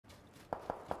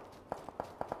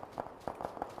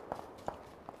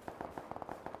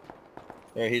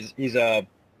Yeah, he's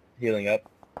healing up.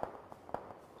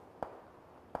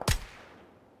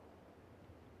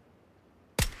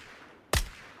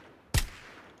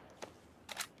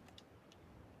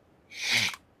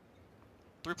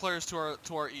 Three players to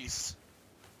our east.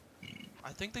 I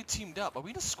think they teamed up. Are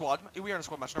we in a squad? We are in a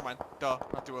squad match. Never mind. Duh,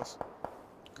 not to us.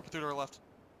 Group of three to our left.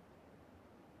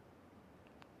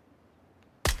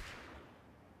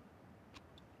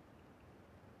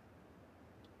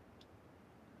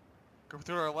 Group of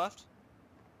three to our left.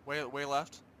 Way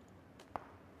left.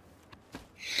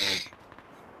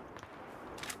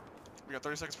 We got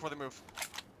 30 seconds before they move.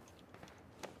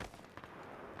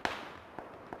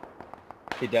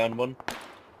 He downed one.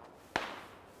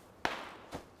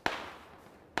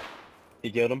 He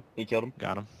killed him. He killed him.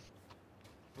 Got him.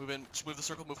 Move in. Just move the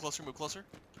circle. Move closer. Move closer.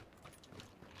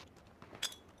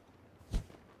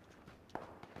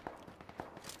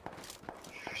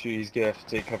 Shoot, he's gonna have to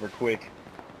take cover quick.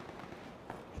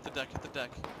 Hit the deck. Hit the deck.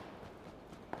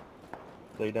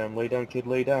 Lay down, kid,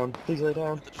 lay down. Please lay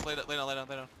down. Just lay down. Lay down. Lay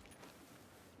down.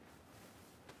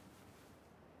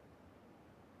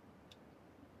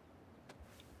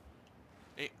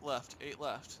 Eight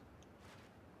left.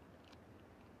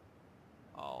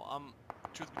 Oh,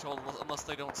 truth be told, unless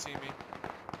they don't see me.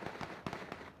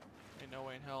 Ain't no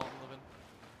way in hell I'm living.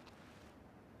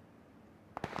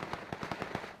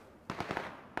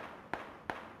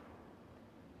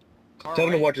 Tell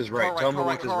him to watch his right. Tell him to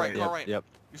watch his right. Right. Yep.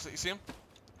 You see him?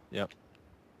 Yep.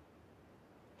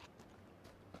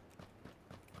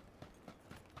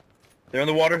 They're in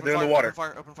the water. They're in the water.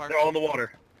 Open fire. They're all in the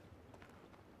water.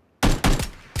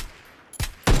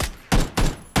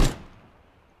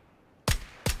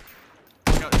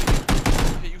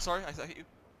 Hit you, sorry, I hit you.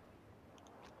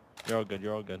 You're all good.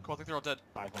 You're all good. Cool, I think they're all dead.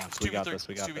 5-1. We got this.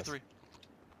 We got this. 2v3.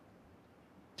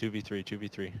 2v3.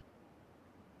 2v3.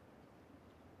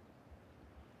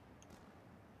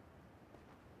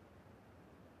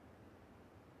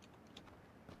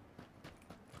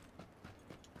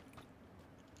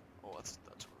 Oh, that's a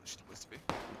really shitty place to be.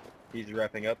 He's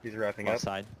wrapping up. He's wrapping up.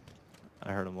 Outside.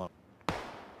 I heard him low.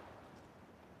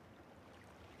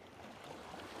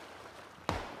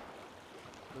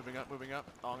 Moving up.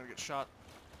 Oh, I'm gonna get shot.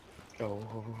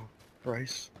 Oh,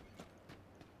 Bryce.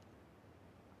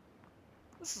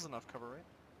 This is enough cover, right?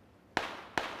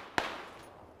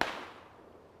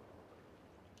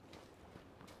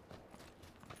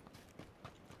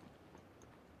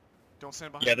 Don't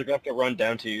stand behind. Yeah, they're gonna have to run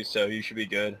down to you, so you should be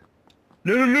good.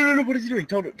 No! What is he doing?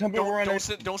 Tell me where I'm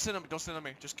at. Don't sit on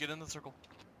me. Just get in the circle.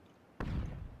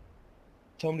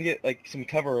 Tell him to get like some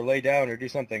cover or lay down or do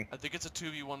something. I think it's a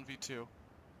 2v1v2.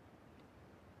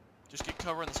 Just get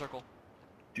cover in the circle.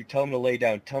 Dude, tell him to lay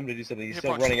down. Tell him to do something. He's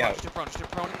still running out. Just get prone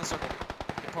in the circle.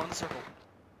 Get prone in the circle.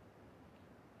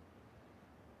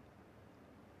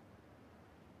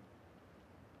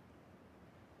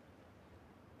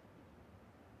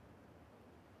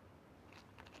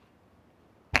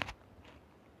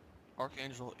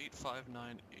 Archangel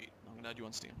 8598. I'm gonna add you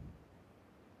on Steam.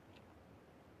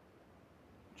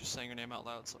 Just saying your name out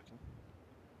loud so I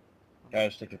can. I'll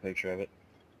just take a picture of it.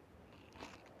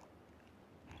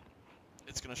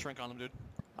 It's gonna shrink on him, dude.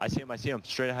 I see him.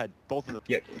 Straight ahead. Both of them.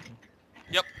 Yep.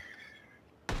 Yep.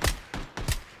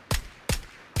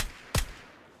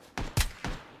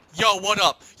 Yo, what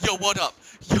up? Yo,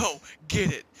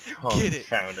 get it. Get it.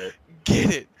 Found it.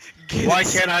 Get it. Why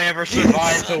can't I ever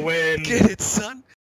survive to win? Get it, son.